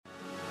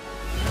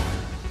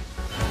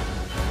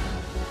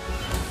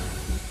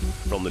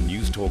From the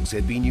Newstalk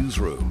ZB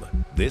Newsroom,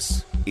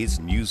 this is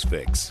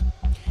Newsfix.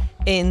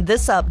 In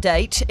this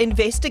update,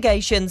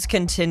 investigations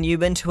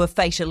continue into a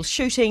fatal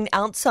shooting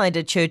outside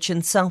a church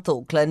in South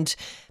Auckland.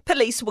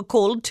 Police were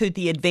called to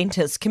the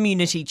Adventist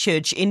Community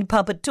Church in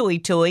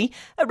Papatoetoe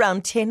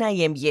around 10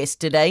 a.m.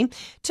 yesterday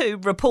to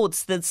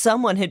reports that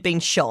someone had been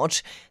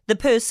shot. The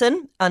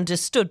person,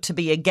 understood to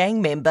be a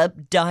gang member,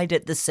 died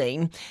at the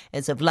scene.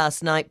 As of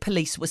last night,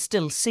 police were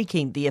still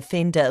seeking the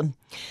offender.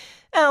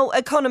 Our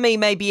economy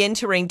may be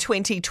entering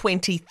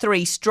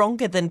 2023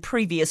 stronger than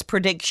previous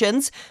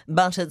predictions,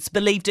 but it's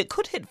believed it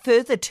could hit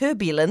further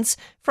turbulence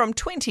from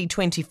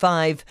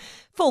 2025.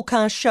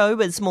 Forecasts show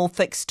as more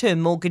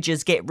fixed-term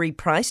mortgages get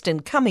repriced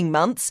in coming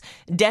months,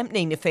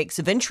 dampening effects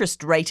of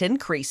interest rate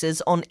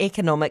increases on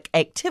economic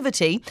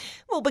activity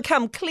will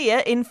become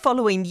clear in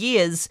following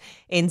years.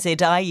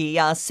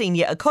 NZIER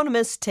senior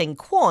economist Ting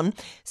Kwon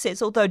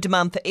says although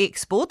demand for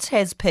exports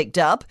has picked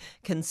up,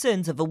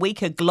 concerns of a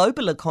weaker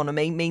global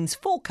economy means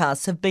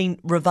forecasts have been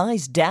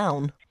revised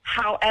down.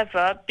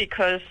 However,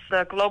 because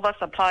the global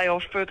supply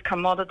of food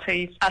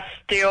commodities are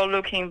still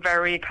looking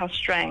very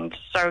constrained,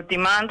 so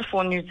demand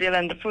for New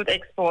Zealand food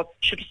exports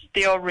should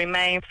still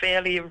remain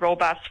fairly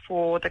robust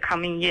for the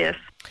coming years.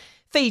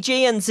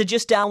 Fijians are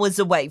just hours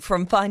away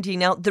from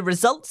finding out the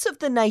results of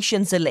the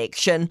nation's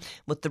election,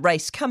 with the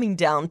race coming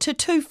down to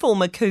two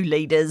former coup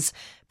leaders.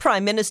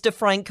 Prime Minister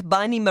Frank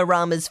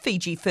Bainimarama's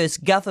Fiji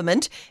First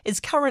government is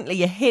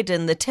currently ahead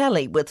in the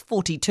tally with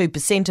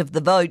 42% of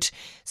the vote.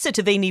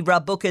 Sitiveni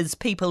Rabuka's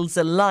People's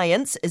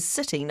Alliance is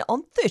sitting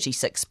on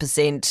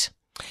 36%.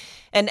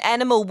 And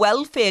animal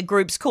welfare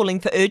groups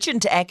calling for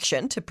urgent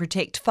action to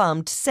protect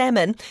farmed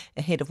salmon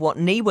ahead of what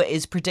NIWA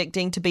is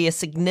predicting to be a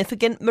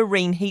significant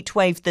marine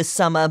heatwave this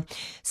summer.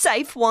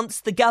 SAFE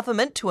wants the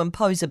government to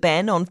impose a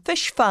ban on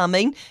fish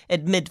farming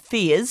amid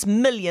fears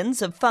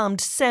millions of farmed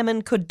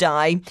salmon could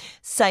die.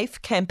 SAFE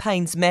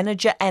campaigns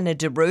manager Anna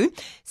Daru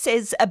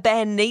says a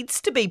ban needs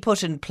to be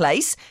put in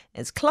place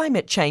as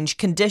climate change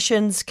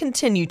conditions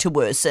continue to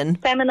worsen.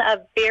 Salmon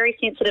are very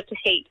sensitive to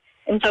heat.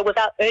 And so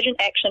without urgent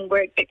action,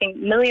 we're expecting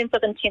millions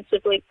of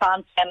intensively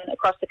farmed salmon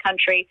across the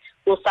country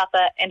will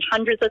suffer and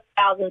hundreds of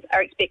thousands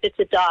are expected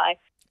to die.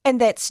 And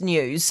that's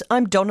news.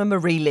 I'm Donna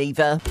Marie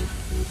Lever.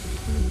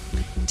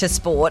 To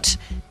sport.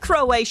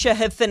 Croatia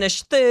have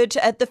finished third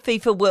at the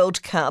FIFA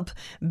World Cup,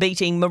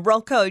 beating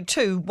Morocco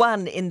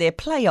 2-1 in their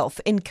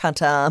playoff in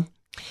Qatar.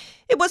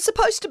 It was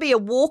supposed to be a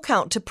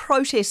walkout to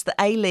protest the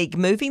A-League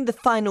moving the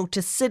final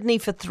to Sydney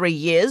for 3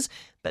 years,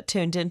 but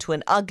turned into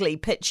an ugly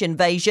pitch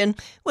invasion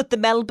with the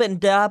Melbourne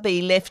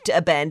derby left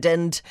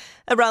abandoned.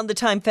 Around the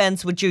time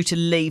fans were due to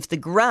leave the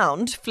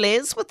ground,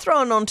 flares were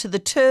thrown onto the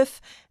turf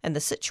and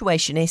the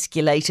situation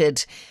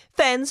escalated.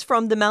 Fans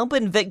from the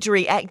Melbourne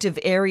Victory active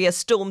area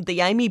stormed the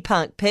Amy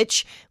Park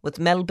pitch, with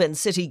Melbourne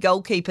City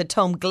goalkeeper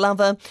Tom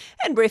Glover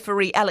and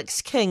referee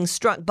Alex King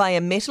struck by a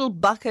metal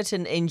bucket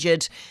and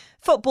injured.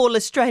 Football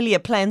Australia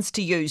plans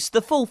to use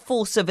the full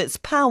force of its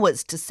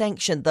powers to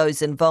sanction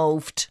those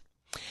involved.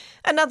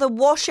 Another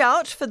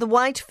washout for the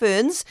White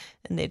Ferns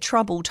in their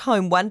troubled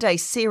home one-day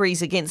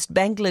series against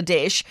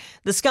Bangladesh.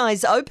 The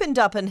skies opened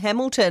up in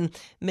Hamilton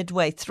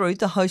midway through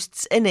the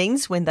hosts'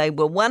 innings when they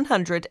were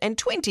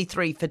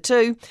 123 for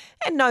 2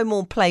 and no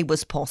more play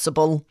was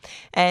possible.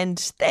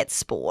 And that's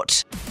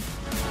sport.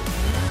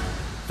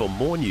 For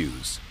more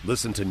news,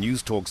 listen to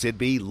Newstalk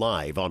ZB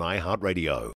live on iHeartRadio.